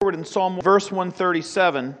forward in Psalm verse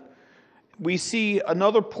 137, we see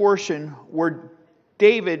another portion where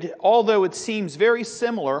David, although it seems very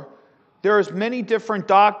similar, there's many different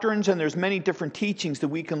doctrines and there's many different teachings that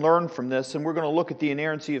we can learn from this, and we're going to look at the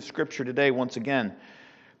inerrancy of Scripture today once again.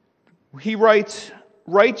 He writes,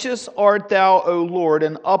 "Righteous art thou, O Lord,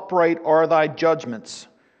 and upright are thy judgments.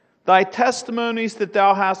 Thy testimonies that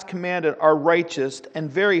thou hast commanded are righteous and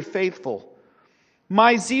very faithful.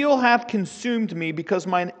 My zeal hath consumed me, because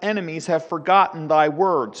mine enemies have forgotten thy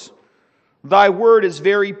words. Thy word is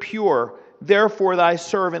very pure, therefore thy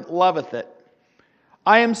servant loveth it.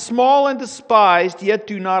 I am small and despised, yet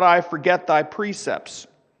do not I forget thy precepts.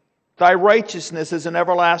 Thy righteousness is an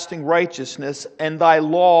everlasting righteousness, and thy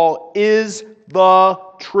law is the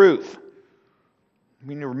truth."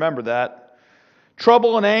 We need to remember that.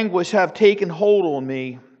 "Trouble and anguish have taken hold on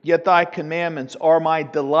me, yet thy commandments are my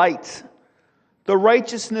delight. The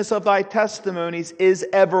righteousness of thy testimonies is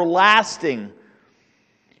everlasting.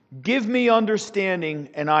 Give me understanding,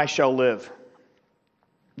 and I shall live."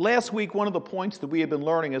 Last week, one of the points that we had been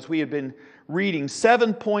learning as we had been reading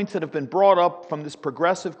 7 points that have been brought up from this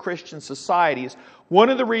progressive Christian societies. One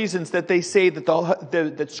of the reasons that they say that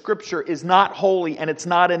that Scripture is not holy and it's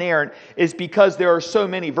not inerrant is because there are so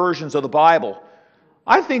many versions of the Bible.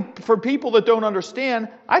 I think for people that don't understand,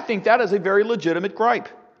 I think that is a very legitimate gripe.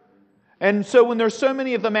 And so when there's so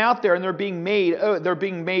many of them out there and they're being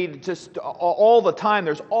made just all the time,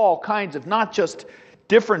 there's all kinds of, not just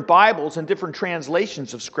different Bibles and different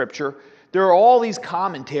translations of Scripture, there are all these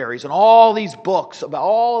commentaries and all these books about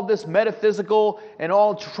all of this metaphysical and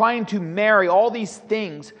all trying to marry all these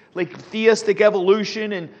things like theistic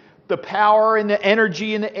evolution and the power and the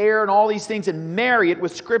energy in the air and all these things and marry it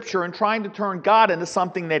with Scripture and trying to turn God into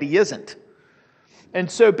something that He isn't. And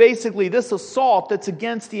so basically this assault that's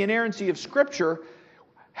against the inerrancy of Scripture,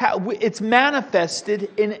 it's manifested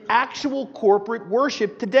in actual corporate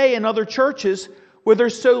worship today in other churches where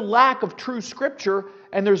there's so lack of true Scripture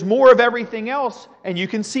and there's more of everything else, and you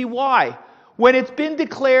can see why. When it's been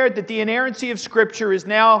declared that the inerrancy of Scripture is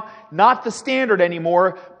now not the standard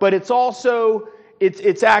anymore, but it's also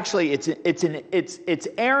it's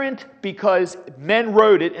errant because men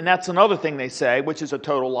wrote it, and that's another thing they say, which is a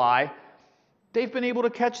total lie. They've been able to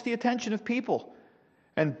catch the attention of people.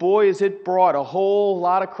 And boy, has it brought a whole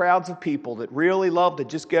lot of crowds of people that really love to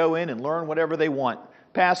just go in and learn whatever they want.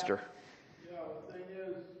 Pastor. Yeah, the thing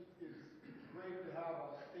is, it's great to have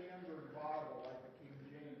a standard Bible like the King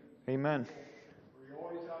James. Amen. Where you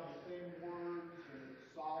always have the same words, and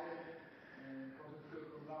it's solid, and because it's good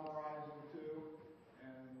for memorizing too.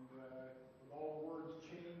 And with all the words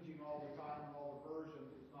changing all the time and all the versions,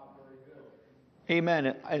 it's not very good.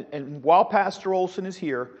 Amen. And while Pastor Olson is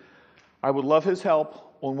here, I would love his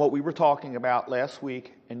help on what we were talking about last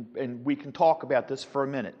week, and we can talk about this for a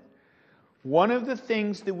minute. One of the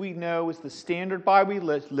things that we know is the standard by we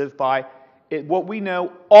live by. What we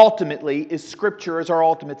know ultimately is Scripture as our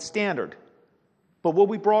ultimate standard. But what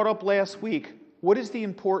we brought up last week, what is the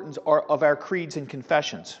importance of our creeds and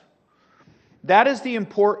confessions? That is the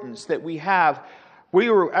importance that we have.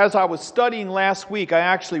 As I was studying last week, I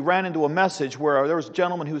actually ran into a message where there was a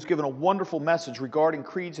gentleman who was given a wonderful message regarding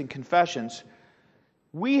creeds and confessions.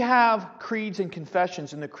 We have creeds and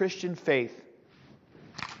confessions in the Christian faith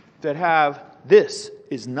that have, this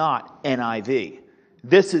is not NIV.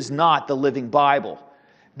 This is not the Living Bible.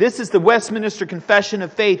 This is the Westminster Confession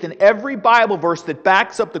of Faith, and every Bible verse that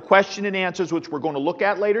backs up the question and answers, which we're going to look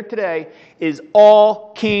at later today, is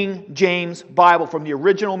all King James Bible from the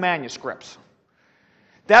original manuscripts.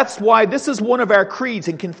 That's why this is one of our creeds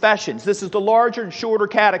and confessions. This is the larger and shorter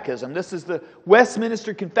catechism. This is the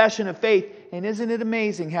Westminster Confession of Faith. And isn't it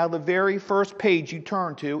amazing how the very first page you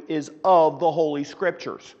turn to is of the Holy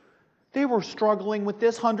Scriptures? They were struggling with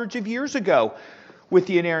this hundreds of years ago with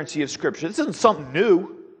the inerrancy of Scripture. This isn't something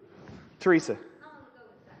new. Teresa.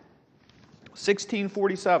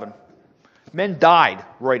 1647. Men died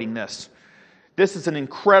writing this. This is an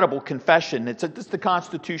incredible confession. It's the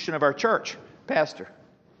Constitution of our church. Pastor.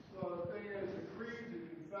 So the thing is, the creeds and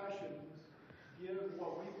confessions give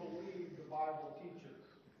what we believe the Bible teaches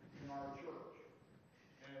in our church.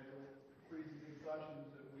 And the creeds and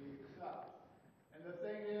confessions that we accept. And the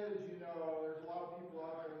thing is, there's a lot of people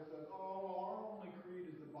out there that say, oh, well, our only creed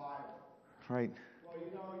is the Bible. Right. Well,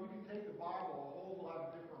 you can take the Bible a whole lot of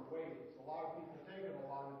different ways. A lot of people take it a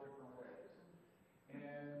lot of different ways.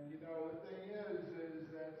 And, the thing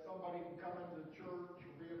is that somebody can come into the church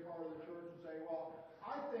or be a part of the church and say, well,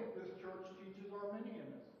 I think this church teaches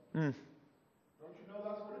Arminianism. Don't you know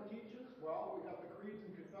that's what it teaches? Well, we got the creeds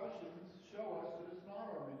and confessions show us that it's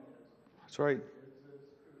not Arminianism. That's right.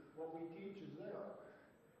 It's what we teach is there.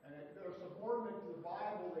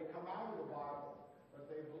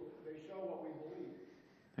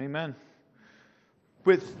 Amen.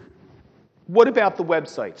 What about the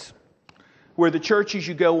websites? Where the churches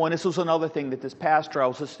you go on, this was another thing that this pastor I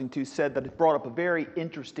was listening to said that it brought up a very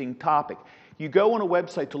interesting topic. You go on a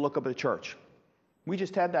website to look up at a church. We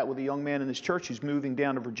just had that with a young man in this church who's moving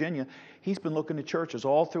down to Virginia. He's been looking at churches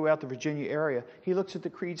all throughout the Virginia area. He looks at the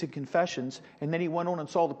creeds and confessions, and then he went on and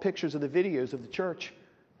saw the pictures of the videos of the church.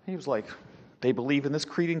 He was like, they believe in this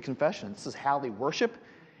creed and confession. This is how they worship?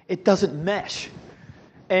 It doesn't mesh.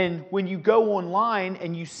 And when you go online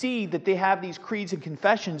and you see that they have these creeds and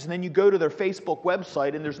confessions, and then you go to their Facebook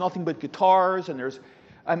website and there's nothing but guitars and there's,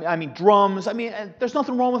 drums. There's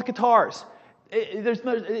nothing wrong with guitars.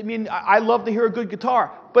 I love to hear a good guitar,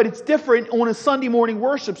 but it's different on a Sunday morning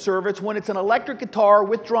worship service when it's an electric guitar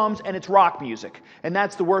with drums and it's rock music, and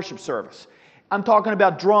that's the worship service. I'm talking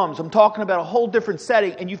about drums. I'm talking about a whole different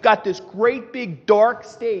setting, and you've got this great big dark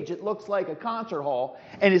stage. It looks like a concert hall,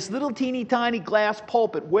 and this little teeny tiny glass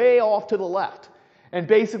pulpit way off to the left. And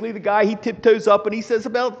basically the guy, he tiptoes up and he says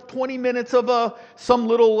about 20 minutes of some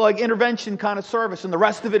little intervention kind of service, and the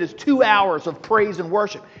rest of it is 2 hours of praise and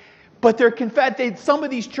worship. But some of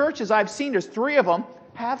these churches I've seen, there's 3 of them,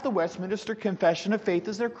 have the Westminster Confession of Faith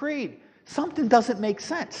as their creed. Something doesn't make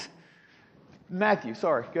sense. Matthew,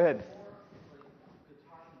 sorry, go ahead.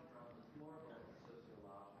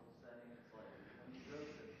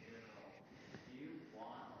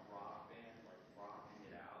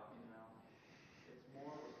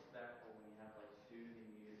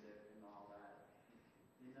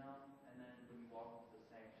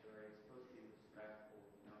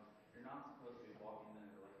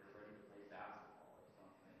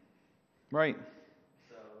 Right.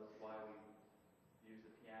 So it's why we use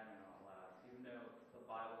the piano and all that. Even though the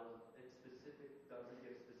Bible doesn't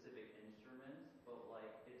give specific instruments, but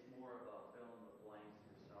it's more of a fill in the blanks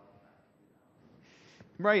yourself.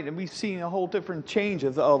 Right, and we've seen a whole different change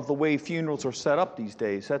of the way funerals are set up these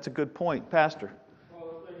days. That's a good point, Pastor.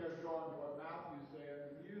 Well, the thing is, John, what Matthew's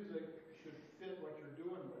saying, music should fit what you're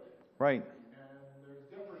doing with it. Right. And there's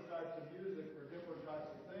different types of music for different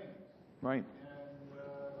types of things. Right.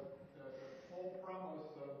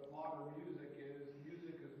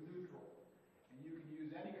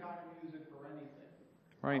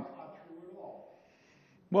 Right. That's not true at all.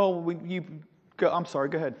 Well, I'm sorry,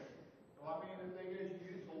 go ahead. Well, the thing is,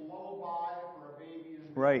 you use the lullaby for a baby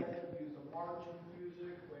in the right. bed, use the marching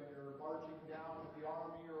music when you're marching down with the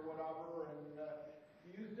army or whatever, and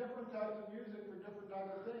you use different types of music for different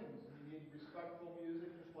types of things. You need respectful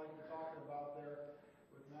music, just like you're talking about there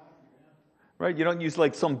with Matthew. Right, you don't use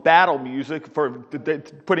some battle music for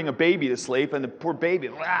putting a baby to sleep, and the poor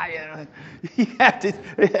baby, you have to,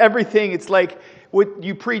 everything, it's like what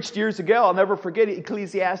you preached years ago. I'll never forget it,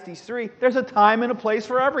 Ecclesiastes 3. There's a time and a place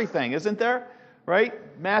for everything, isn't there? Right?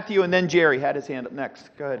 Matthew, and then Jerry had his hand up next.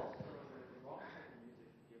 Go ahead.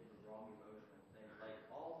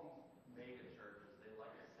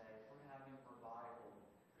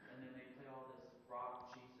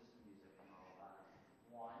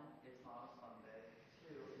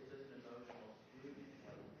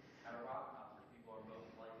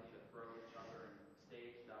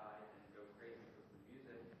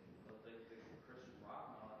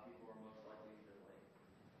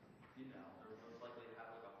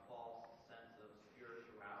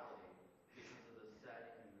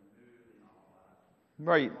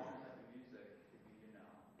 Right.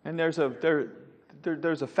 And there's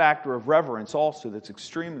a factor of reverence also that's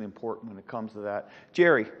extremely important when it comes to that.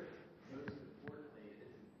 Jerry. Most importantly, it's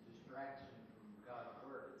a distraction from God's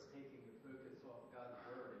Word. It's taking the focus off God's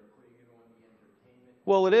Word and putting it on the entertainment.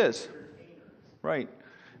 Well, it is. Entertainers. Right.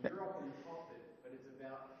 You're up in the pulpit, but it's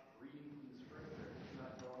about reading from the Scripture. It's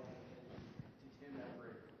not drawing attention to Tim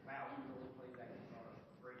Everett. Wow, he really played that guitar.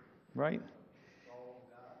 Great. Right. God.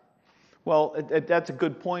 Well, that's a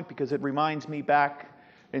good point, because it reminds me back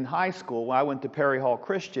in high school when I went to Perry Hall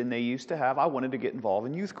Christian, they used to have, I wanted to get involved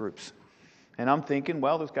in youth groups. And I'm thinking,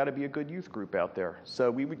 well, there's got to be a good youth group out there.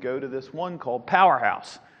 So we would go to this one called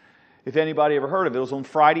Powerhouse. If anybody ever heard of it, it was on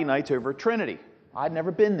Friday nights over at Trinity. I'd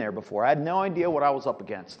never been there before. I had no idea what I was up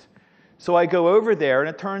against. So I go over there, and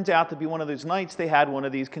it turns out to be one of those nights they had one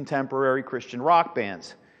of these contemporary Christian rock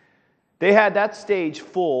bands. They had that stage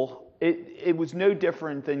full. It was no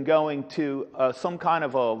different than going to some kind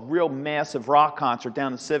of a real massive rock concert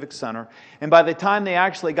down at the Civic Center. And by the time they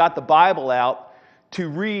actually got the Bible out to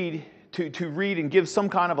read and give some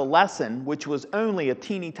kind of a lesson, which was only a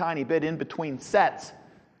teeny tiny bit in between sets,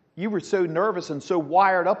 you were so nervous and so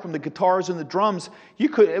wired up from the guitars and the drums,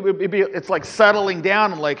 it's like settling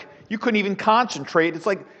down, and you couldn't even concentrate. It's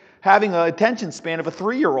like having an attention span of a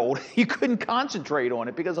 3-year-old. You couldn't concentrate on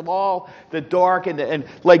it because of all the dark and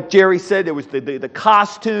like Jerry said, there was the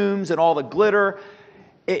costumes and all the glitter.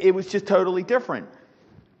 It was just totally different.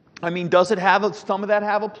 I mean, does it have some of that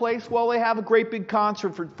have a place? Well, they have a great big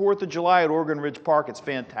concert for 4th of July at Oregon Ridge Park. It's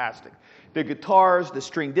fantastic. The guitars, the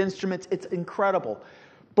stringed instruments, it's incredible.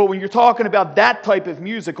 But when you're talking about that type of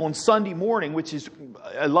music on Sunday morning, which is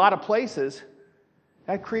a lot of places,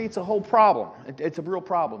 that creates a whole problem. It's a real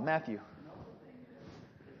problem. Matthew. Another thing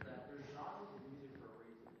is that there's genres of music for a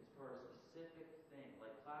reason. It's for a specific thing,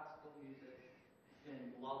 like classical music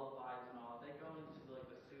and lullabies and all. They go into like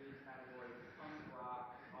the soothing category, punk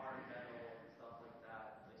rock, hard metal, and stuff like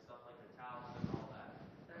that. Like stuff like Metallica and all that.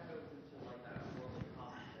 That goes into like that worldly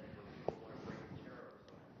concept where people want to break the cherubs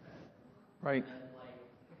on their head. Right. And like,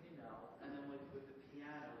 you know, and then with the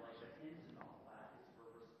piano, like the hymns and all that is for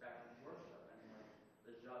respect and worship. I mean, like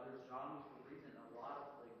there's genres for a reason. A lot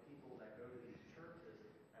of like people that go to these churches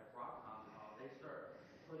at rock concerts and all, they start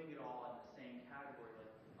putting it all in the same category.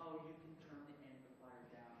 Like, oh, you can turn the amplifier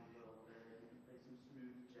down a little bit, you can play some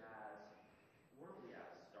smooth jazz. Where are we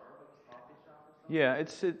at? Starbucks coffee shop or something? Yeah,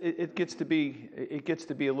 it gets to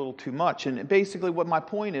be a little too much. And basically, what my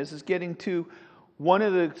point is getting to one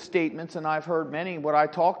of the statements, and I've heard many what I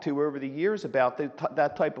talked to over the years about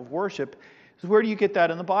that type of worship, is where do you get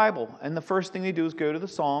that in the Bible? And the first thing they do is go to the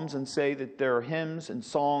Psalms and say that there are hymns and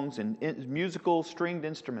songs and musical stringed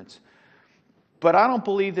instruments. But I don't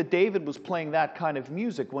believe that David was playing that kind of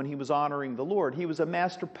music when he was honoring the Lord. He was a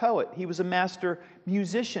master poet. He was a master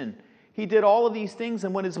musician. He did all of these things,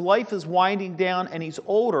 and when his life is winding down and he's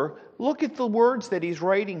older, look at the words that he's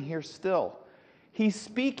writing here still. He's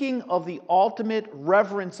speaking of the ultimate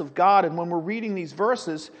reverence of God, and when we're reading these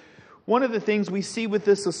verses, one of the things we see with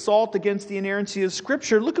this assault against the inerrancy of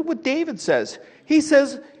Scripture, look at what David says. He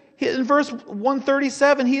says, in verse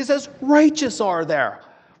 137, he says, righteous are thou.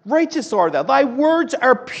 Righteous are thou. Thy words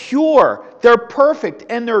are pure. They're perfect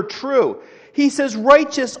and they're true. He says,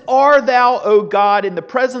 righteous are thou, O God, in the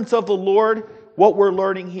presence of the Lord. What we're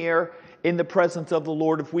learning here, in the presence of the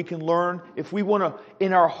Lord, if we can learn, if we want to,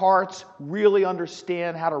 in our hearts, really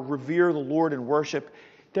understand how to revere the Lord and worship,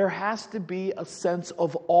 there has to be a sense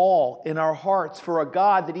of awe in our hearts for a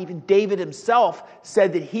God that even David himself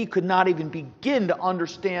said that he could not even begin to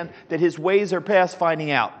understand, that his ways are past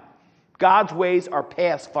finding out. God's ways are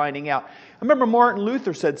past finding out. I remember Martin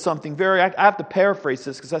Luther said something I have to paraphrase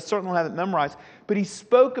this because I certainly don't have it memorized, but he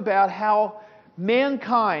spoke about how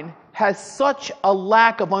mankind has such a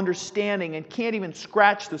lack of understanding and can't even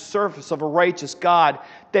scratch the surface of a righteous God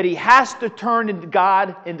that he has to turn into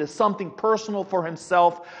God into something personal for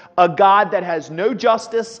himself, a God that has no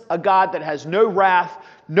justice, a God that has no wrath,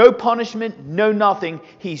 no punishment, no nothing.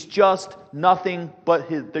 He's just nothing but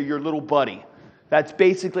your little buddy. That's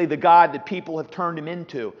basically the God that people have turned him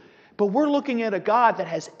into. But we're looking at a God that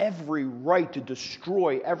has every right to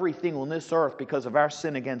destroy everything on this earth because of our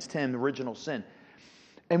sin against him, the original sin.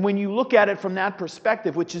 And when you look at it from that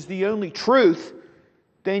perspective, which is the only truth,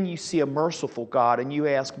 then you see a merciful God and you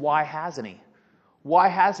ask, why hasn't he? Why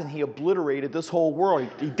hasn't he obliterated this whole world?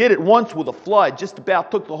 He did it once with a flood, just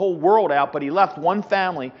about took the whole world out, but he left one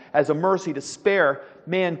family as a mercy to spare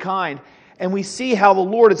mankind. And we see how the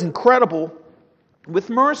Lord is incredible with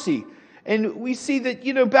mercy. And we see that,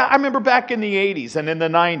 I remember back in the 80s and in the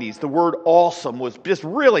 90s, the word awesome was just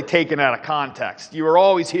really taken out of context. You were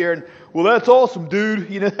always hearing, well, that's awesome, dude.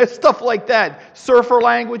 Stuff like that. Surfer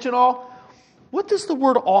language and all. What does the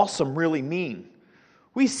word awesome really mean?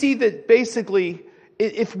 We see that basically,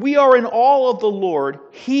 if we are in awe of the Lord,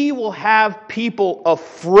 he will have people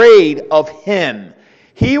afraid of him.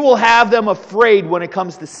 He will have them afraid when it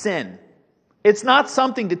comes to sin. It's not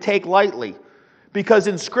something to take lightly. Because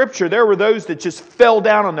in Scripture, there were those that just fell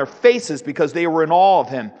down on their faces because they were in awe of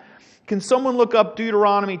him. Can someone look up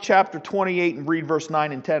Deuteronomy chapter 28 and read verse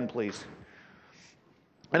 9 and 10, please?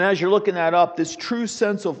 And as you're looking that up, this true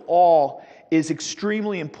sense of awe is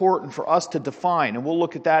extremely important for us to define. And we'll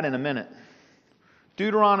look at that in a minute.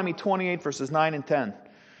 Deuteronomy 28 verses 9 and 10.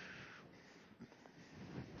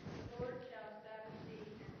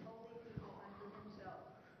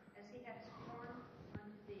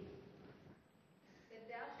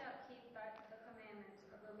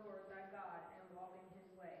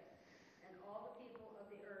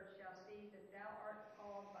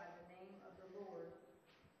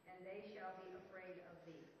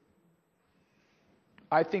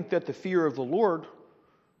 I think that the fear of the Lord,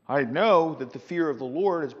 I know that the fear of the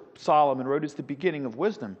Lord, as Solomon wrote, is the beginning of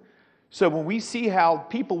wisdom. So when we see how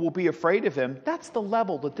people will be afraid of him, that's the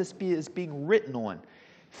level that this is being written on.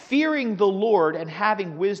 Fearing the Lord and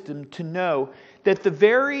having wisdom to know that the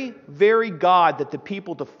very, very God that the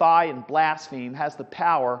people defy and blaspheme has the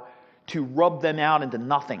power to rub them out into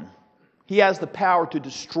nothing. He has the power to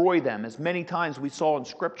destroy them, as many times we saw in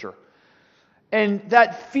Scripture. And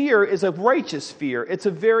that fear is a righteous fear. It's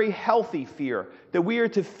a very healthy fear, that we are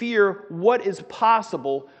to fear what is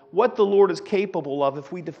possible, what the Lord is capable of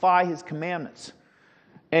if we defy His commandments.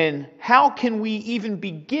 And how can we even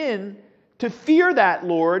begin to fear that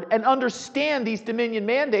Lord and understand these dominion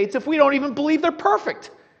mandates if we don't even believe they're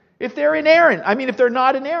perfect? If they're inerrant. If they're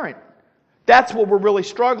not inerrant. That's what we're really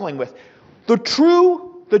struggling with. The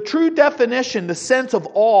true definition, the sense of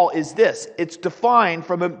awe is this. It's defined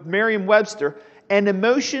from Merriam-Webster: an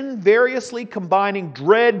emotion variously combining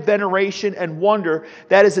dread, veneration, and wonder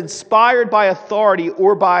that is inspired by authority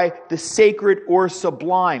or by the sacred or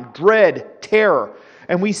sublime. Dread, terror.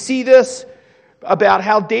 And we see this about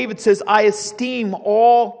how David says, I esteem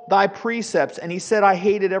all thy precepts. And he said, I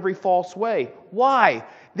hated every false way. Why?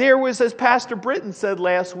 There was, as Pastor Britton said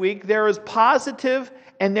last week, there is positive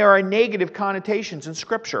and there are negative connotations in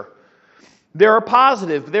Scripture. There are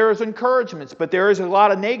positive, there is encouragements, but there is a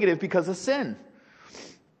lot of negative because of sin.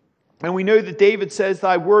 And we know that David says,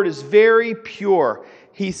 thy word is very pure.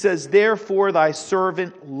 He says, therefore thy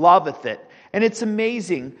servant loveth it. And it's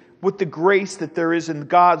amazing with the grace that there is in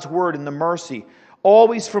God's word and the mercy.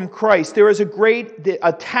 Always from Christ. There is a great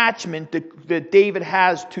attachment that David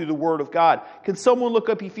has to the word of God. Can someone look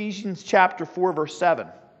up Ephesians chapter 4, verse 7?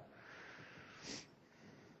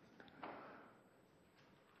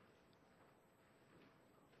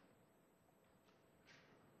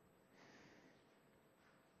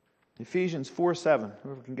 Ephesians 4:7.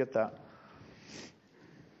 Whoever can get that.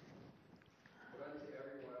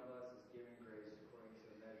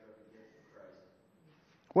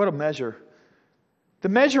 What a measure. The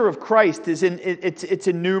measure of Christ is it's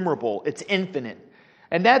innumerable, it's infinite.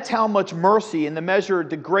 And that's how much mercy and the measure,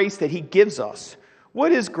 the grace that He gives us.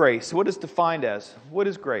 What is grace? What is defined as? What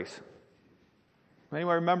is grace?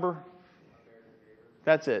 Anyone remember?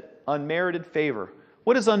 That's it. Unmerited favor.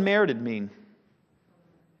 What does unmerited mean?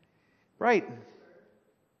 Right.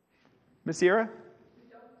 Miss Ira?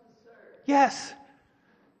 Yes.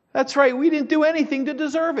 That's right. We didn't do anything to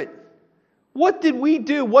deserve it. What did we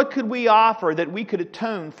do? What could we offer that we could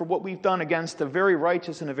atone for what we've done against a very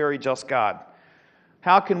righteous and a very just God?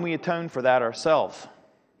 How can we atone for that ourselves?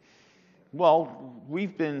 Well,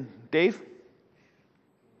 Dave,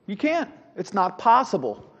 you can't. It's not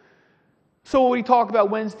possible. So when we talk about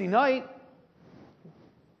Wednesday night,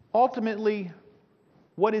 ultimately,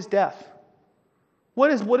 what is death? What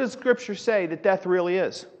does Scripture say that death really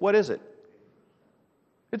is? What is it?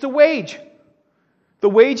 It's a wage. The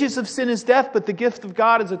wages of sin is death, but the gift of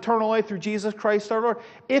God is eternal life through Jesus Christ our Lord.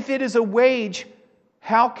 If it is a wage,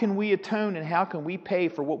 how can we atone and how can we pay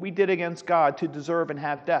for what we did against God to deserve and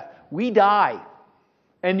have death? We die.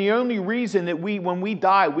 And the only reason that when we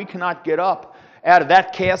die, we cannot get up out of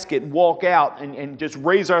that casket and walk out and just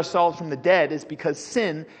raise ourselves from the dead is because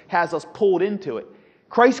sin has us pulled into it.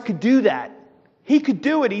 Christ could do that. He could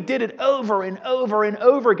do it. He did it over and over and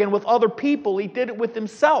over again with other people. He did it with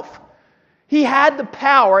Himself. He had the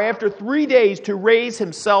power after 3 days to raise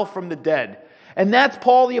Himself from the dead. And that's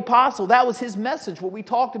Paul the Apostle. That was his message, what we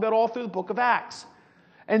talked about all through the book of Acts.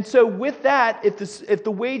 And so with that, if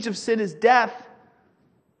the wage of sin is death,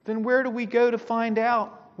 then where do we go to find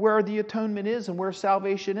out where the atonement is and where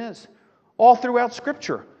salvation is? All throughout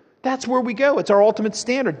Scripture. That's where we go. It's our ultimate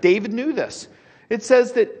standard. David knew this. It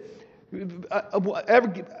says that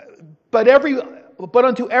but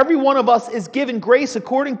unto every one of us is given grace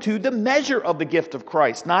according to the measure of the gift of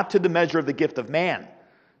Christ, not to the measure of the gift of man,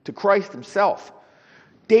 to Christ Himself.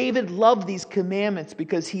 David loved these commandments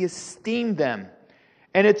because he esteemed them.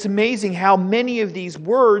 And it's amazing how many of these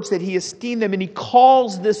words that he esteemed them, and he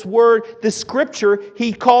calls this word, the Scripture,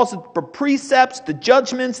 he calls it the precepts, the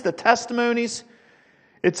judgments, the testimonies.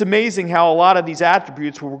 It's amazing how a lot of these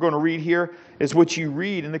attributes, what we're going to read here, is what you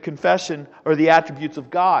read in the confession, are the attributes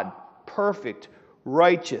of God. Perfect,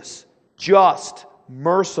 righteous, just,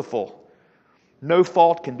 merciful. No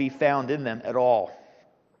fault can be found in them at all.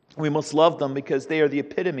 We must love them because they are the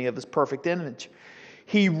epitome of His perfect image.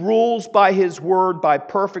 He rules by His word by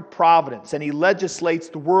perfect providence, and He legislates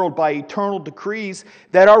the world by eternal decrees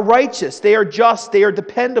that are righteous. They are just, they are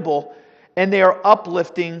dependable, and they are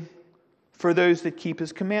uplifting for those that keep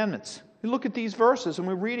His commandments. We look at these verses and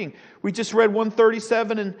we're reading. We just read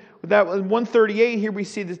 137 and 138. Here we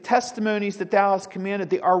see the testimonies that Thou hast commanded.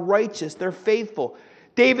 They are righteous. They're faithful.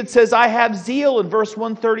 David says, I have zeal in verse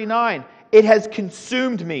 139. It has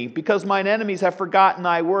consumed me because mine enemies have forgotten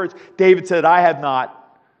Thy words. David said, I have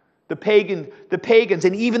not. The pagans,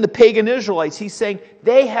 and even the pagan Israelites, he's saying,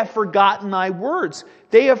 they have forgotten thy words.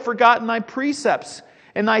 They have forgotten thy precepts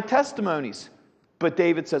and thy testimonies. But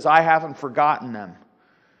David says, I haven't forgotten them.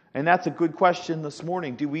 And that's a good question this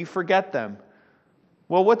morning. Do we forget them?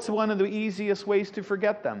 Well, what's one of the easiest ways to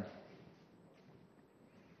forget them?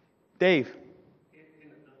 Dave? In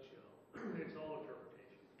a nutshell, it's all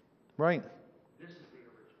interpretation. Right. This is the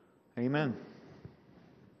original. Amen.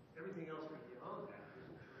 Everything else is beyond that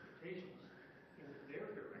is interpretations in their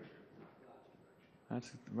direction, not God's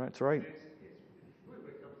direction. That's right. It's really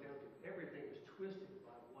what it comes down to. Everything is twisted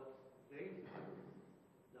by what they want,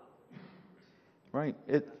 not what God wants. Right.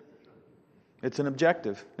 It's an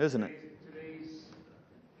objective, isn't it? Today's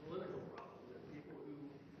political problem, the people who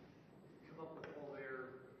come up with all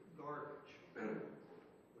their garbage.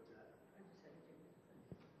 What's that?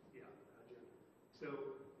 Yeah, agenda.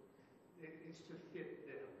 So it's to fit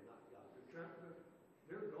them, not God.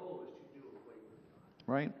 Their goal is to do away with God.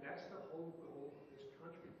 Right. That's the whole goal of this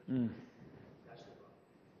country. That's the problem.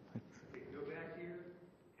 We go back here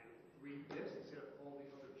and read this instead of all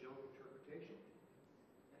these other junk interpretations.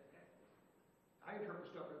 I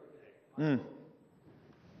interpret stuff every day.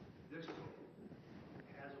 This book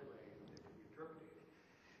has a way that it can be interpreted.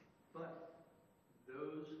 But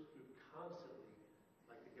those who constantly,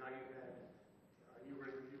 like the guy you had, you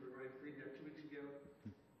were reading that 2 weeks ago,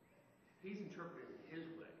 he's interpreting it his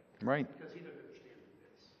way. Right. Because he doesn't understand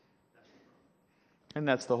this. That's the problem. And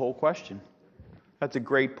that's the whole question. That's a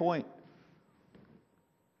great point.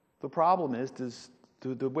 The problem is,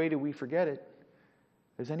 the way that we forget it,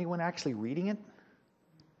 is anyone actually reading it?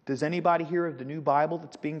 Does anybody hear of the new Bible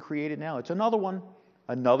that's being created now? It's another one,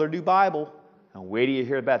 another new Bible. And wait till you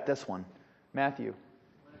hear about this one. Matthew.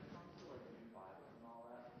 When it comes to like the new Bible and all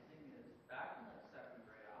that, the thing is, back in like second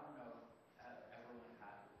grade, I don't know if everyone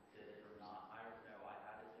did it or not. I know I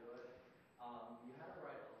had to do it. You had to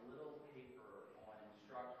write a little paper on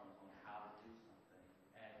instructions on how to do something,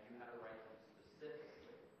 and you had to write them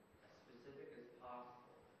specifically, as specific as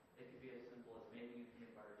possible. It could be as simple as making a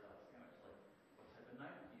peanut butter jelly sandwich, like what type of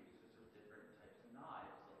knife to use, because there's different types of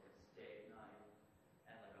knives, like a steak knife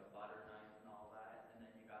and like a butter knife and all that. And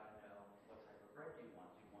then you got to know what type of bread you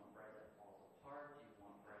want. Do you want bread that falls apart? Do you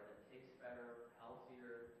want bread that tastes better,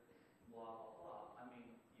 healthier, blah, blah, blah. I mean,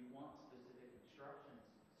 you want specific instructions,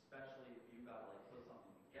 especially if you got to like put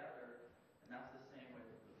something together. And that's the same way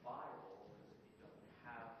with the Bible, because if you don't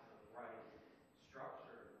have the right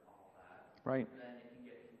structure and all that, Right. then it can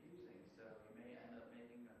get confusing. So you may end up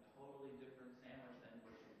making a totally different sandwich than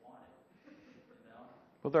what you wanted. You know?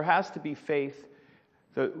 Well, there has to be faith.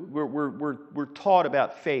 We're taught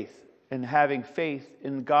about faith, and having faith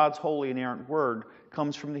in God's holy inerrant word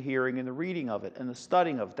comes from the hearing and the reading of it and the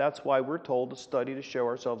studying of it. That's why we're told to study to show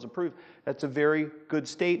ourselves approved. That's a very good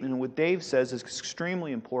statement. And what Dave says is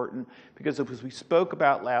extremely important, because as we spoke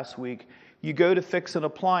about last week, you go to fix an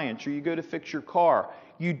appliance or you go to fix your car.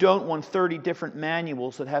 You don't want 30 different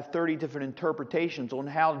manuals that have 30 different interpretations on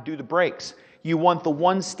how to do the brakes. You want the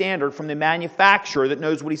one standard from the manufacturer that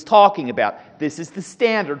knows what he's talking about. This is the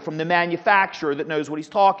standard from the manufacturer that knows what he's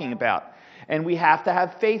talking about. And we have to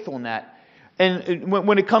have faith on that. And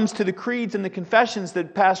when it comes to the creeds and the confessions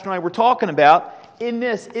that Pastor and I were talking about, in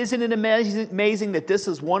this, isn't it amazing that this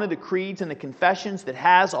is one of the creeds and the confessions that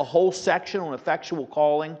has a whole section on effectual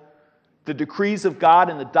calling? The decrees of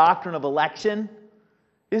God and the doctrine of election?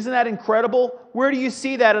 Isn't that incredible? Where do you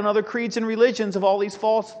see that in other creeds and religions of all these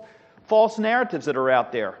false narratives that are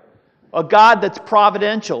out there? A God that's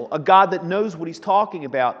providential, a God that knows what he's talking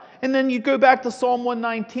about. And then you go back to Psalm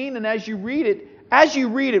 119, and as you read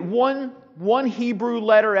it, one Hebrew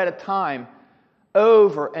letter at a time,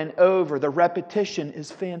 over and over, the repetition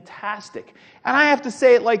is fantastic. And I have to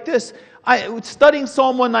say it like this. Studying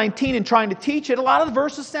Psalm 119 and trying to teach it, a lot of the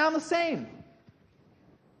verses sound the same.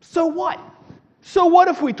 So what? So what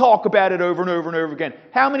if we talk about it over and over and over again?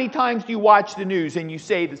 How many times do you watch the news and you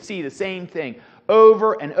see the same thing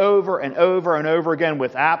over and over and over and over again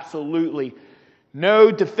with absolutely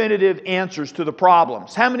no definitive answers to the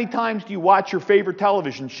problems? How many times do you watch your favorite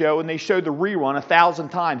television show and they show the rerun 1,000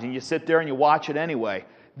 times and you sit there and you watch it anyway?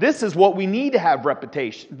 This is what we need to have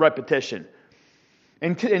repetition.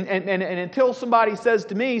 And until somebody says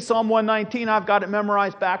to me, Psalm 119, I've got it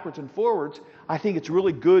memorized backwards and forwards, I think it's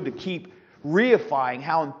really good to keep reifying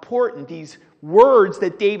how important these words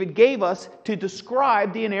that David gave us to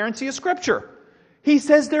describe the inerrancy of Scripture. He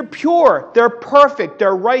says they're pure, they're perfect,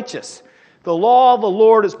 they're righteous. The law of the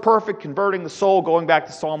Lord is perfect, converting the soul, going back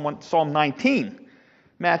to Psalm 19.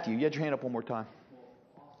 Matthew, you had your hand up one more time. Well,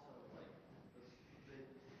 also, like,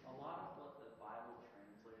 a lot of what the Bible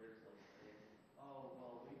translators like say, oh,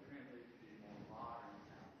 well, we translate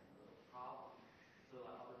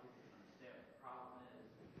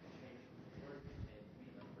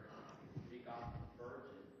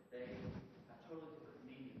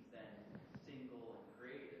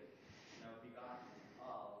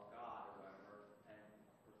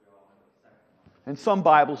And some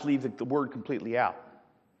Bibles leave the word completely out.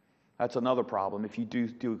 That's another problem if you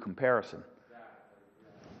do a comparison.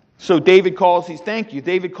 So David calls these, thank you,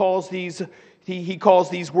 David calls these, he calls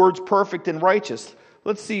these words perfect and righteous.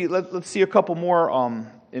 Let's see a couple more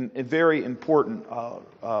very important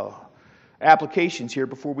applications here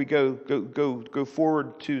before we go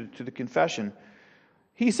forward to the confession.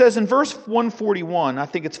 He says in verse 141, I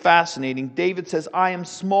think it's fascinating, David says, I am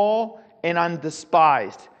small and I'm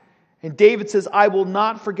despised. And David says, I will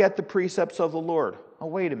not forget the precepts of the Lord. Oh,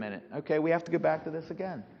 wait a minute. Okay, we have to go back to this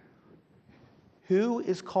again. Who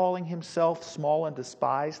is calling himself small and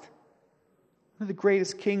despised? One of the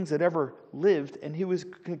greatest kings that ever lived, and he was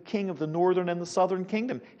king of the northern and the southern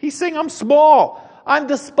kingdom. He's saying, I'm small, I'm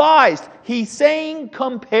despised. He's saying,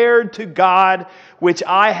 compared to God, which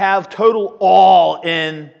I have total awe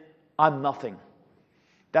in, I'm nothing.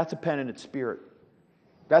 That's a penitent spirit.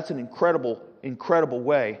 That's an incredible, incredible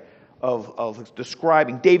way of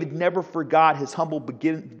describing. David never forgot his humble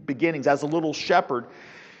beginnings as a little shepherd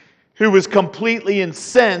who was completely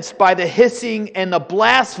incensed by the hissing and the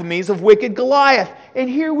blasphemies of wicked Goliath. And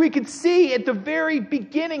here we could see at the very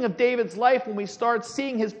beginning of David's life, when we start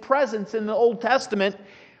seeing his presence in the Old Testament,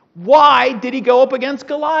 why did he go up against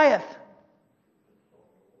Goliath?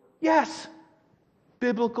 Yes,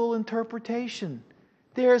 biblical interpretation.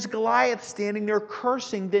 There's Goliath standing there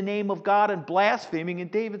cursing the name of God and blaspheming, and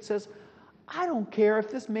David says, I don't care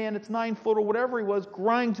if this man that's 9 foot or whatever he was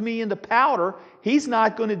grinds me into powder. He's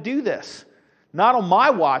not going to do this. Not on my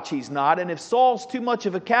watch he's not. And if Saul's too much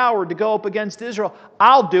of a coward to go up against Israel,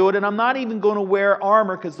 I'll do it, and I'm not even going to wear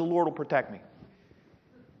armor because the Lord will protect me.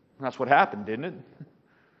 And that's what happened, didn't it?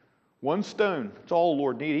 One stone. That's all the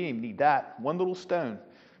Lord needed. He didn't even need that. One little stone.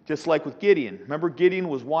 Just like with Gideon. Remember Gideon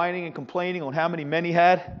was whining and complaining on how many men he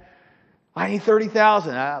had? I need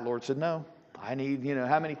 30,000. The Lord said no. I need,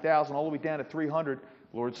 how many thousand, all the way down to 300.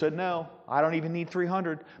 The Lord said, no, I don't even need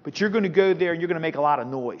 300. But you're going to go there and you're going to make a lot of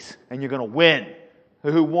noise. And you're going to win.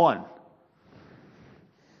 Who won?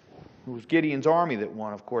 It was Gideon's army that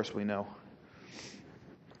won, of course we know.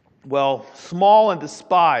 Well, small and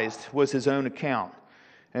despised was his own account.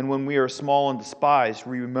 And when we are small and despised,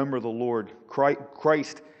 we remember the Lord.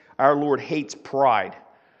 Christ, our Lord, hates pride.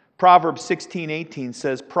 Proverbs 16:18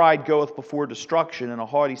 says, pride goeth before destruction, and a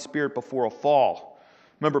haughty spirit before a fall.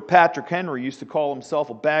 Remember, Patrick Henry used to call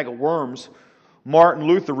himself a bag of worms. Martin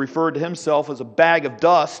Luther referred to himself as a bag of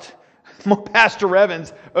dust. Pastor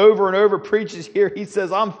Evans over and over preaches here. He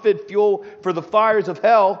says, I'm fit fuel for the fires of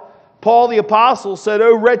hell. Paul the apostle said,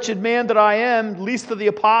 O wretched man that I am, least of the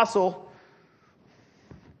apostle.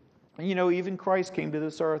 And even Christ came to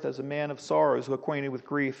this earth as a man of sorrows, acquainted with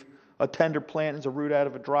grief. A tender plant is a root out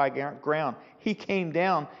of a dry ground. He came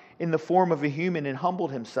down in the form of a human and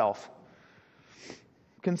humbled himself.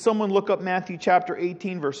 Can someone look up Matthew chapter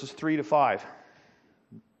 18, verses 3 to 5?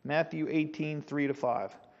 Matthew 18, 3 to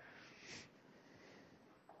 5.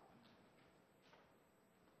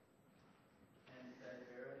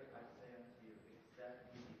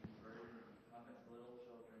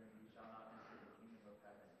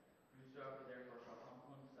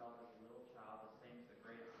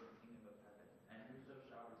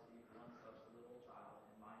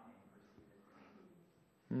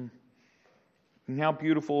 And how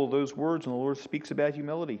beautiful those words, and the Lord speaks about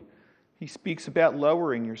humility. He speaks about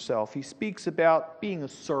lowering yourself. He speaks about being a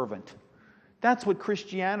servant. That's what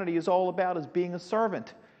Christianity is all about, is being a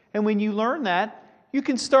servant. And when you learn that, you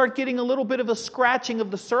can start getting a little bit of a scratching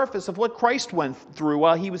of the surface of what Christ went through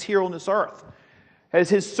while he was here on this earth. As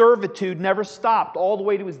his servitude never stopped all the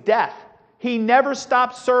way to his death. He never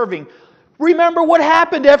stopped serving. Remember what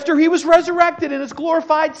happened after he was resurrected in his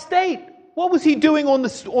glorified state. What was he doing on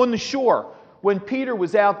the shore? When Peter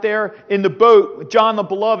was out there in the boat with John the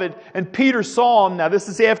Beloved, and Peter saw him. Now this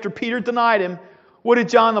is after Peter denied him. What did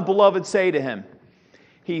John the Beloved say to him?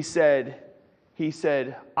 He said,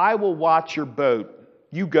 I will watch your boat.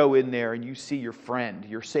 You go in there and you see your friend,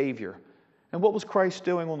 your Savior. And what was Christ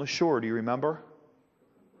doing on the shore? Do you remember?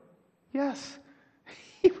 Yes.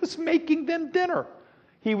 He was making them dinner.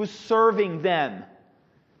 He was serving them.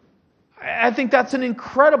 I think that's an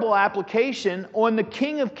incredible application on the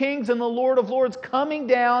King of Kings and the Lord of Lords coming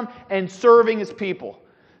down and serving his people.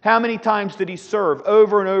 How many times did he serve?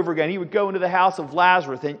 Over and over again. He would go into the house of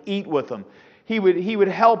Lazarus and eat with them. He would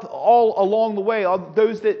help all along the way,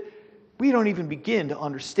 those that we don't even begin to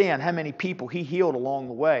understand how many people he healed along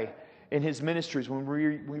the way in his ministries when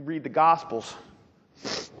we read the Gospels.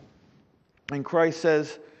 And Christ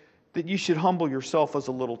says that you should humble yourself as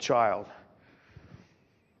a little child.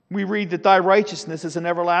 We read that thy righteousness is an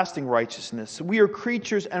everlasting righteousness. We are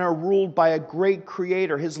creatures and are ruled by a great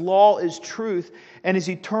Creator. His law is truth and is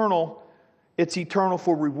eternal. It's eternal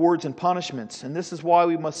for rewards and punishments. And this is why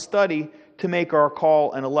we must study to make our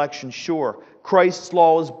call and election sure. Christ's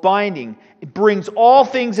law is binding. It brings all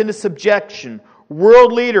things into subjection.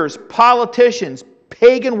 World leaders, politicians,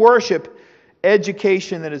 pagan worship,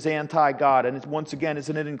 education that is anti-God. And once again,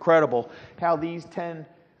 isn't it incredible how these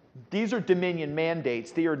are dominion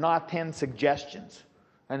mandates. They are not 10 suggestions.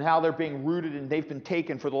 And how they're being rooted, and they've been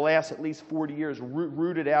taken for the last at least 40 years,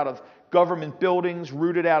 rooted out of government buildings,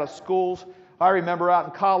 rooted out of schools. I remember out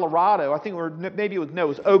in Colorado, I think it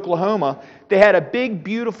was Oklahoma, they had a big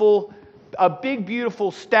beautiful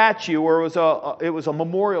statue, or it was a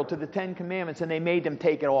memorial to the 10 Commandments, and they made them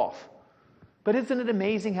take it off. But isn't it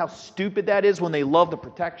amazing how stupid that is when they love the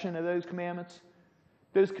protection of those commandments?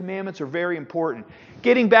 Those commandments are very important.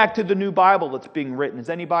 Getting back to the new Bible that's being written. Has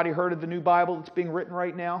anybody heard of the new Bible that's being written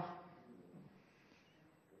right now?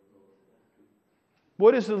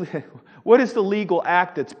 What is the legal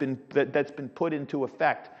act that's been put into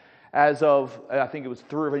effect as of, I think it was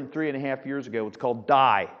 3.5 years ago? It's called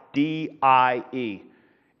DIE, D-I-E.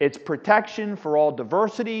 It's protection for all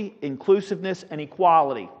diversity, inclusiveness, and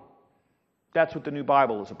equality. That's what the new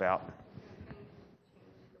Bible is about.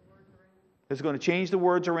 It's going to change the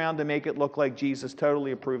words around to make it look like Jesus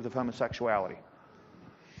totally approved of homosexuality.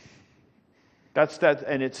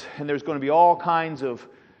 And there's going to be all kinds of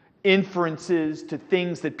inferences to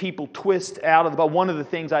things that people twist out of the Bible. One of the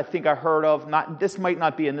things I think I heard of, this might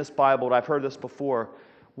not be in this Bible, but I've heard this before.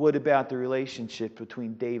 What about the relationship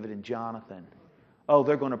between David and Jonathan? Oh,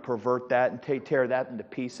 they're going to pervert that and tear that into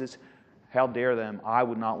pieces. How dare them? I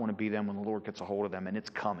would not want to be them when the Lord gets a hold of them, and it's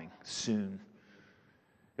coming soon.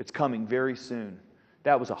 It's coming very soon.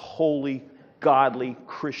 That was a holy, godly,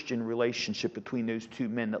 Christian relationship between those two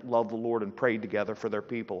men that loved the Lord and prayed together for their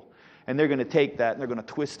people. And they're going to take that and they're going to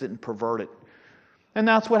twist it and pervert it. And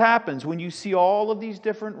that's what happens when you see all of these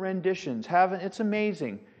different renditions. It's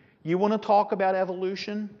amazing. You want to talk about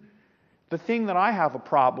evolution? The thing that I have a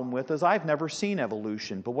problem with is I've never seen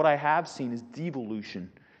evolution, but what I have seen is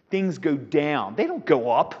devolution. Things go down. They don't go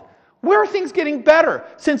up. Where are things getting better?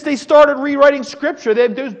 Since they started rewriting Scripture,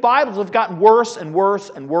 those Bibles have gotten worse and worse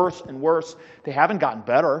and worse and worse. They haven't gotten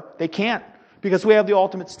better. They can't, because we have the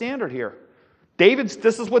ultimate standard here.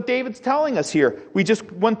 This is what David's telling us here. We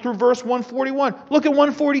just went through verse 141. Look at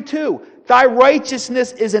 142. Thy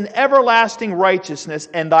righteousness is an everlasting righteousness,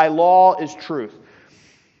 and thy law is truth.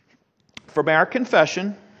 From our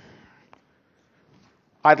confession,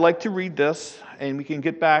 I'd like to read this, and we can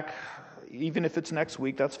get back. Even if it's next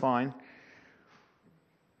week, that's fine.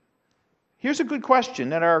 Here's a good question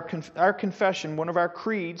that our confession, one of our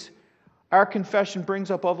creeds, our confession brings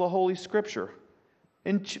up of the Holy Scripture.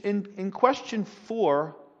 In question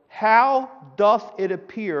 4, how doth it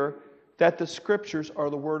appear that the Scriptures are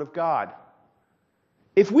the Word of God?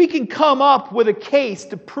 If we can come up with a case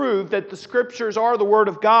to prove that the Scriptures are the Word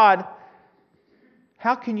of God,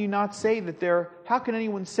 how can anyone say that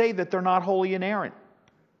they're not holy and inerrant?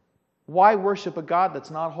 Why worship a God that's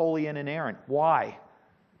not holy and inerrant? Why?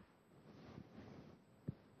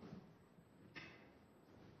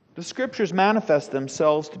 The Scriptures manifest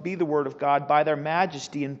themselves to be the Word of God by their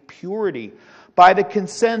majesty and purity, by the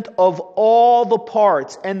consent of all the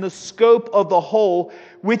parts and the scope of the whole,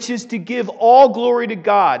 which is to give all glory to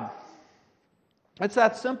God. It's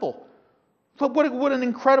that simple. But what an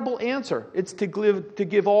incredible answer. It's to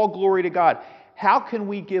give all glory to God. How can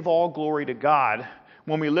we give all glory to God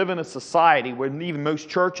when we live in a society where even most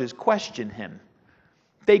churches question Him?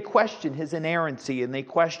 They question His inerrancy and they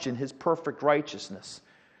question His perfect righteousness.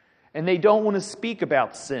 And they don't want to speak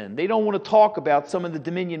about sin. They don't want to talk about some of the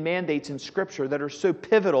dominion mandates in Scripture that are so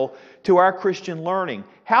pivotal to our Christian learning.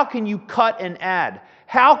 How can you cut and add?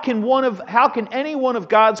 How can any one of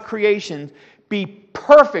God's creations be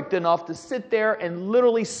perfect enough to sit there and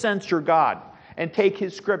literally censure God and take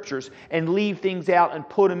His Scriptures and leave things out and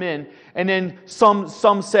put them in? And then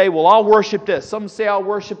some say, well, I'll worship this. Some say, I'll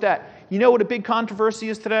worship that. You know what a big controversy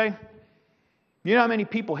is today? You know how many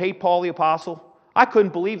people hate Paul the Apostle? I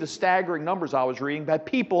couldn't believe the staggering numbers I was reading, but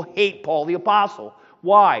people hate Paul the Apostle.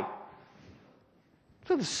 Why?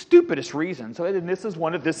 For the stupidest reasons. And this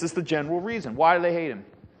is the general reason. Why do they hate him?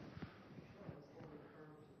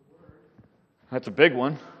 That's a big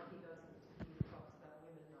one.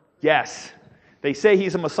 Yes. They say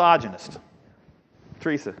he's a misogynist.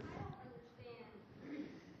 Teresa.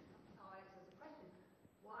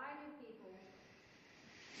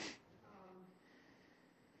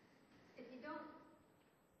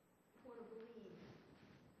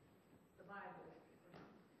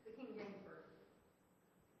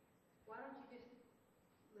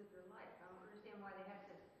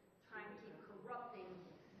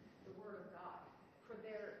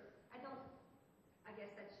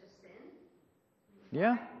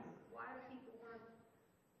 Yeah. Why do people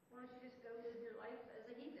want to just go live your life as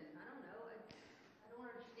a heathen? I don't know. I don't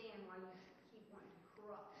understand why you keep wanting to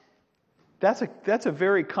corrupt. That's a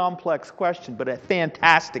very complex question, but a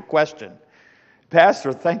fantastic question.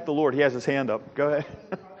 Pastor, thank the Lord. He has his hand up. Go ahead.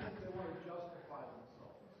 I think they want to justify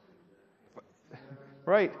themselves.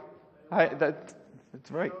 Right.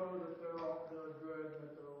 That's right. Know that they're good,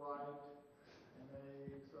 that they're right,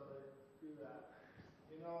 and so they do that.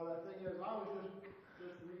 You know, the thing is, I was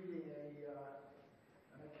just reading an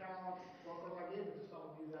account. Well, of course, I gave it to some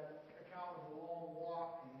of you, that account of the long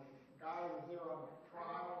walk, and the guy was there on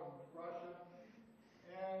trial in Russia.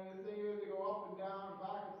 And the thing is, they go up and down,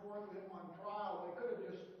 back and forth with him on trial. They could have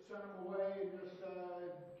just sent him away and just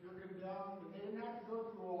said, "You're condemned." But they didn't have to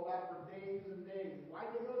go through all that for days and days. Why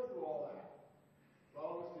did they go through all that? Well,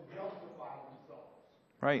 it was to justify themselves.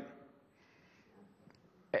 Right.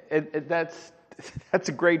 That's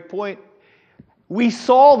a great point. We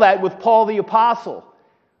saw that with Paul the Apostle.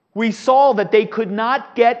 We saw that they could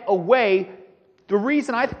not get away. The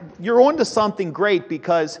reason you're onto something great,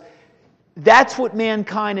 because that's what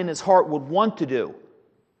mankind in his heart would want to do.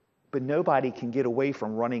 But nobody can get away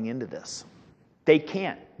from running into this. They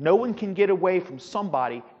can't. No one can get away from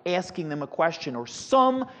somebody asking them a question or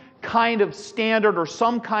some kind of standard or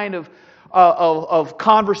some kind of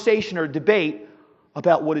conversation or debate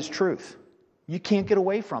about what is truth. You can't get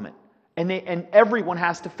away from it. And everyone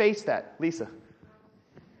has to face that. Lisa.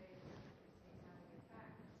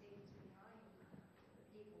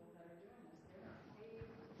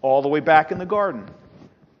 All the way back in the garden.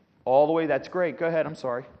 All the way, that's great. Go ahead, I'm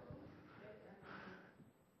sorry.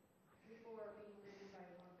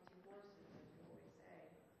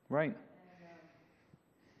 Right.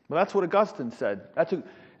 Well, that's what Augustine said.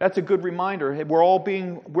 That's a good reminder.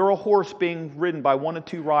 We're a horse being ridden by one of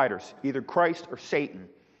two riders, either Christ or Satan.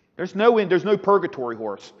 There's no purgatory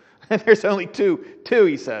horse. There's only two,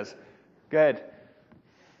 he says. Go ahead.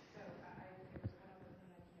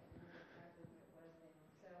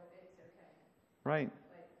 Right.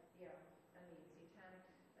 But, yeah, I mean, satanic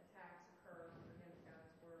attacks occur against God's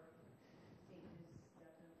word. Satan is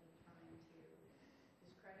definitely trying to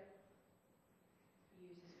discredit,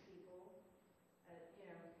 use his people, as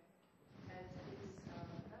his vessels,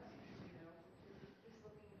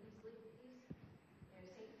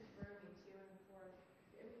 Satan's roaming to and forth.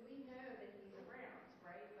 I mean, we know that he's around,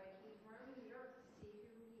 right? Like, he's roaming the earth to see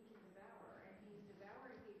who he can devour, and he's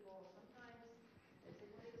devouring people sometimes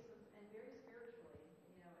physically and very spiritually,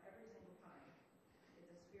 every single time. It's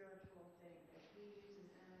a spiritual thing that he uses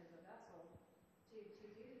them as a vessel to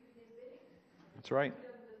do his bidding. That's right. He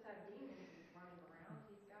doesn't just have demons running around,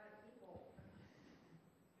 he's got people.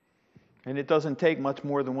 And it doesn't take much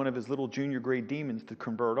more than one of his little junior grade demons to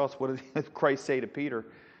convert us. What did Christ say to Peter?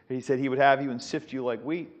 He said he would have you and sift you like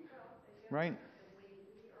wheat. Right?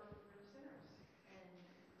 We are sinners, and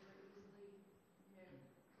we're easily,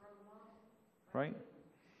 thrown along. Right?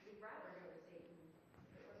 We'd rather go to Satan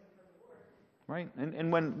if it wasn't for the Lord. Right?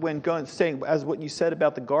 And when going, saying, as what you said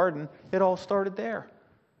about the garden, it all started there.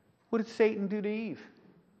 What did Satan do to Eve?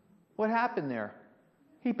 What happened there?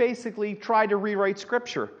 He basically tried to rewrite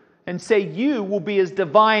Scripture and say, you will be as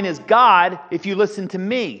divine as God if you listen to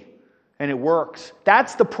me. And it works.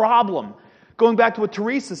 That's the problem. Going back to what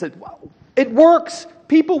Teresa said, well, it works.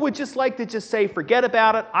 People would just like to just say, forget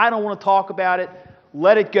about it. I don't want to talk about it.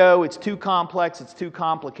 Let it go. It's too complex. It's too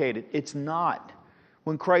complicated. It's not.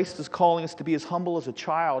 When Christ is calling us to be as humble as a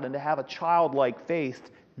child and to have a childlike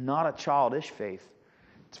faith, not a childish faith.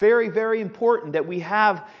 It's very, very important that we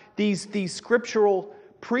have these scriptural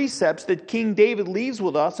precepts that King David leaves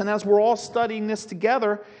with us. And as we're all studying this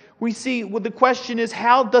together, we see, well, the question is,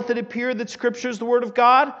 how doth it appear that Scripture is the Word of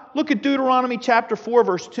God? Look at Deuteronomy chapter 4,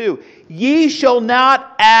 verse 2. Ye shall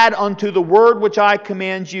not add unto the word which I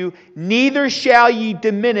command you, neither shall ye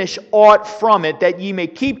diminish aught from it, that ye may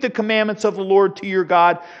keep the commandments of the Lord to your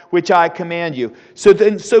God, which I command you. So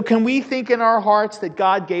can we think in our hearts that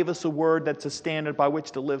God gave us a word that's a standard by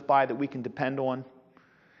which to live by, that we can depend on?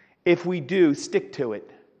 If we do, stick to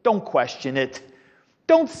it. Don't question it.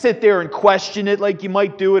 Don't sit there and question it like you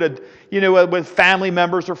might do it, with family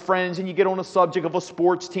members or friends, and you get on a subject of a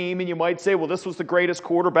sports team, and you might say, well, this was the greatest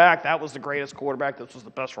quarterback, that was the greatest quarterback, this was the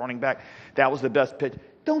best running back, that was the best pitch.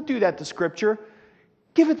 Don't do that to Scripture.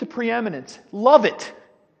 Give it the preeminence. Love it.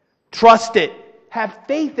 Trust it. Have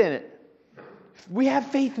faith in it. We have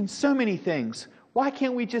faith in so many things. Why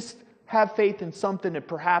can't we just have faith in something that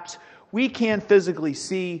perhaps we can't physically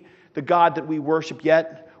see the God that we worship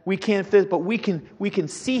yet? We can't, but we can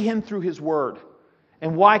see Him through His Word.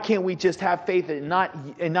 And why can't we just have faith and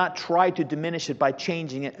not try to diminish it by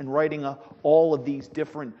changing it and writing all of these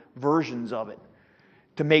different versions of it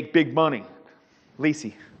to make big money?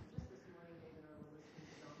 Lacey.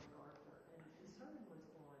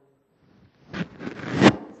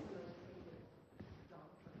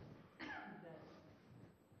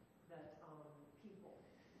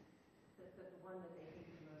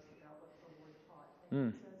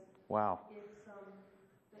 Wow. It's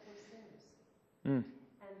that we're sinners. Mm.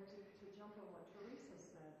 And to jump on what Teresa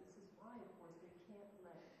said, this is why, of course, they can't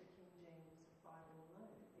let the King James Bible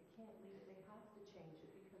alone. They can't leave it. They have to change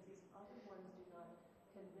it because these other ones do not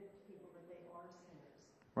convict people that they are sinners.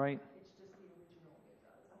 Right. It's just the original that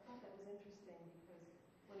does. I thought that was interesting because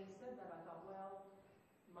when he said that, I thought, well,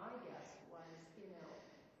 my guess was,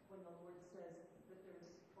 when the Lord says that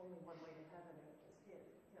there's only one way to heaven and it was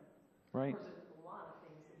him. Right. Of course, there's a lot of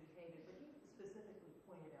things that he hated, but he specifically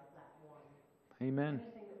pointed out that one. Amen.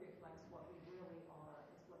 Anything that reflects what we really are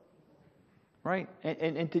is what people hate. Right.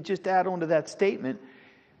 And to just add on to that statement,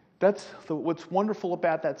 what's wonderful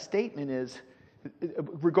about that statement is,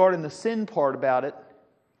 regarding the sin part about it,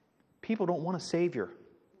 people don't want a Savior.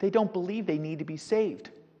 They don't believe they need to be saved.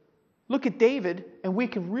 Look at David, and we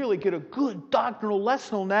can really get a good doctrinal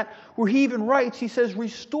lesson on that, where he even writes, he says,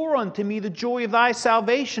 "Restore unto me the joy of thy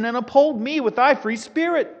salvation, and uphold me with thy free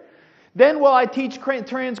spirit. Then will I teach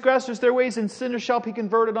transgressors their ways, and sinners shall be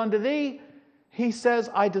converted unto thee." He says,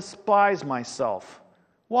 I despise myself.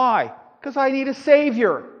 Why? Because I need a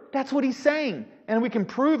Savior. That's what he's saying. And we can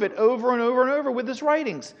prove it over and over and over with his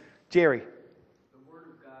writings. Jerry. The Word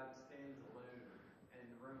of God stands alone, and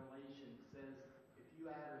Revelation says if you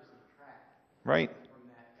add or subtract Right. from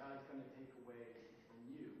that, God's going to take away from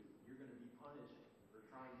you. You're going to be punished for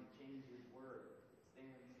trying to change His Word. It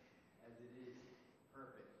stands as it is,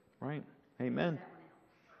 perfect. Right. Amen.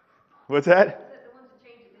 What's that? The ones that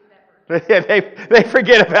change it, leave that verse. They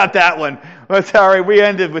forget about that one. Well, sorry, we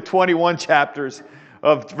ended with 21 chapters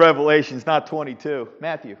of Revelations, not 22.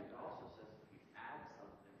 Matthew. It also says if you add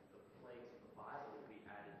something, the plagues of the Bible will be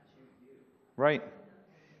added to you. Right.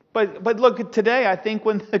 But look, at today, I think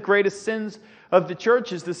one of the greatest sins of the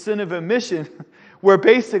church is the sin of omission, where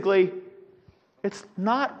basically it's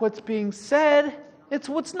not what's being said, it's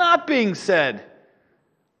what's not being said.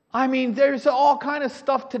 I mean, there's all kind of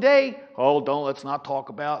stuff today. Let's not talk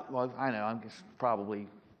about, well, I know, I'm just probably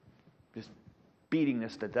just beating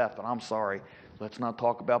this to death, but I'm sorry. Let's not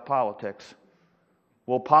talk about politics.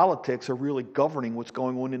 Well, politics are really governing what's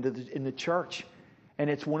going on in the church. And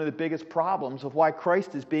it's one of the biggest problems of why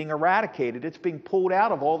Christ is being eradicated. It's being pulled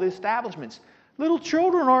out of all the establishments. Little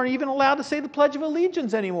children aren't even allowed to say the Pledge of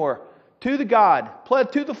Allegiance anymore. To the God,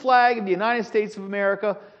 to the flag of the United States of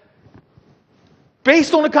America,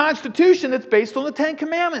 based on the Constitution that's based on the Ten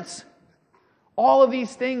Commandments. All of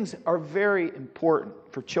these things are very important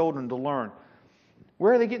for children to learn.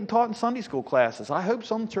 Where are they getting taught in Sunday school classes? I hope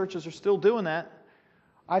some churches are still doing that.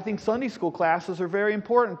 I think Sunday school classes are very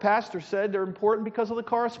important. Pastor said they're important because of the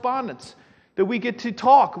correspondence. That we get to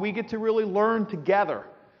talk, we get to really learn together.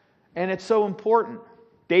 And it's so important.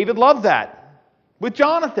 David loved that. With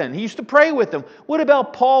Jonathan, he used to pray with them. What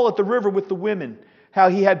about Paul at the river with the women? How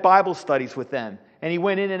he had Bible studies with them. And he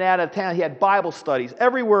went in and out of town. He had Bible studies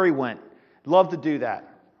everywhere he went. Loved to do that.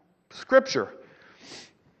 Scripture.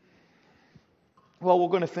 Well, we're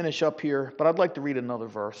going to finish up here, but I'd like to read another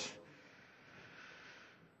verse.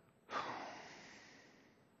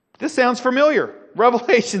 This sounds familiar.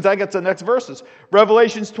 Revelations, I got the next verses.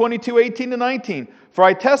 Revelations 22:18-19. For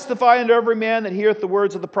I testify unto every man that heareth the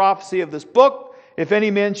words of the prophecy of this book. If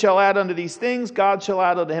any man shall add unto these things, God shall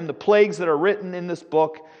add unto him the plagues that are written in this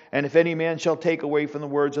book. And if any man shall take away from the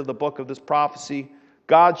words of the book of this prophecy,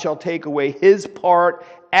 God shall take away his part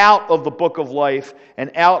out of the book of life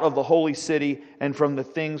and out of the holy city and from the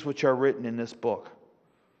things which are written in this book.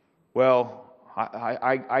 Well,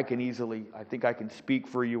 I can easily, I think I can speak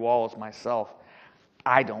for you all as myself.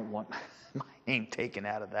 I don't want my name taken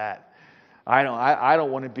out of that. I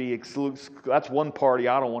don't want to be exclusive. That's one party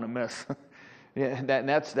I don't want to miss. Yeah,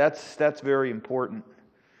 that's very important.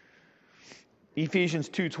 Ephesians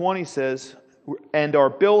 2:20 says, and are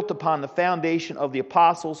built upon the foundation of the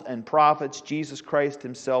apostles and prophets, Jesus Christ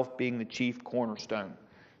himself being the chief cornerstone.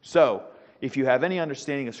 So, if you have any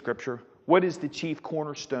understanding of Scripture, what is the chief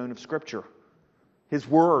cornerstone of Scripture? His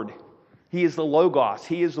Word. He is the Logos.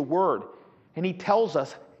 He is the Word. And He tells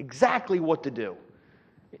us exactly what to do.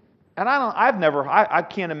 And I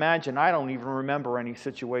can't imagine, I don't even remember any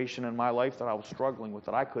situation in my life that I was struggling with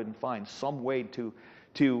that I couldn't find some way to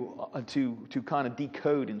kind of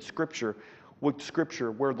decode in Scripture,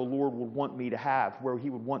 where the Lord would want me to have, where He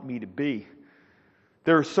would want me to be.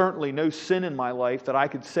 There is certainly no sin in my life that I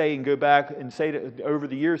could say and go back and say over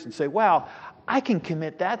the years and say, wow, I can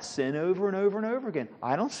commit that sin over and over and over again.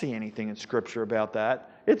 I don't see anything in Scripture about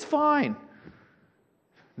that. It's fine.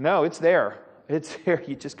 No, it's there. It's there.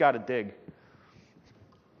 You just got to dig.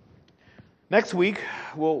 Next week,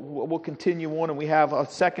 we'll continue on, and we have a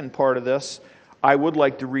second part of this. I would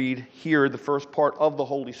like to read here the first part of the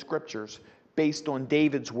Holy Scriptures based on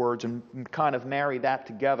David's words and kind of marry that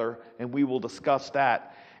together, and we will discuss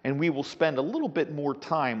that. And we will spend a little bit more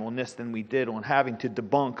time on this than we did on having to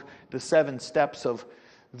debunk the 7 steps of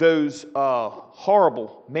those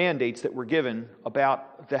horrible mandates that were given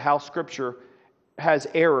about how Scripture has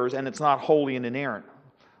errors and it's not holy and inerrant.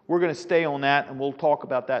 We're going to stay on that, and we'll talk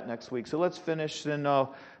about that next week. So let's finish, and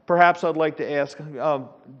perhaps I'd like to ask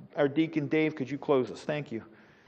our Deacon Dave, could you close us? Thank you.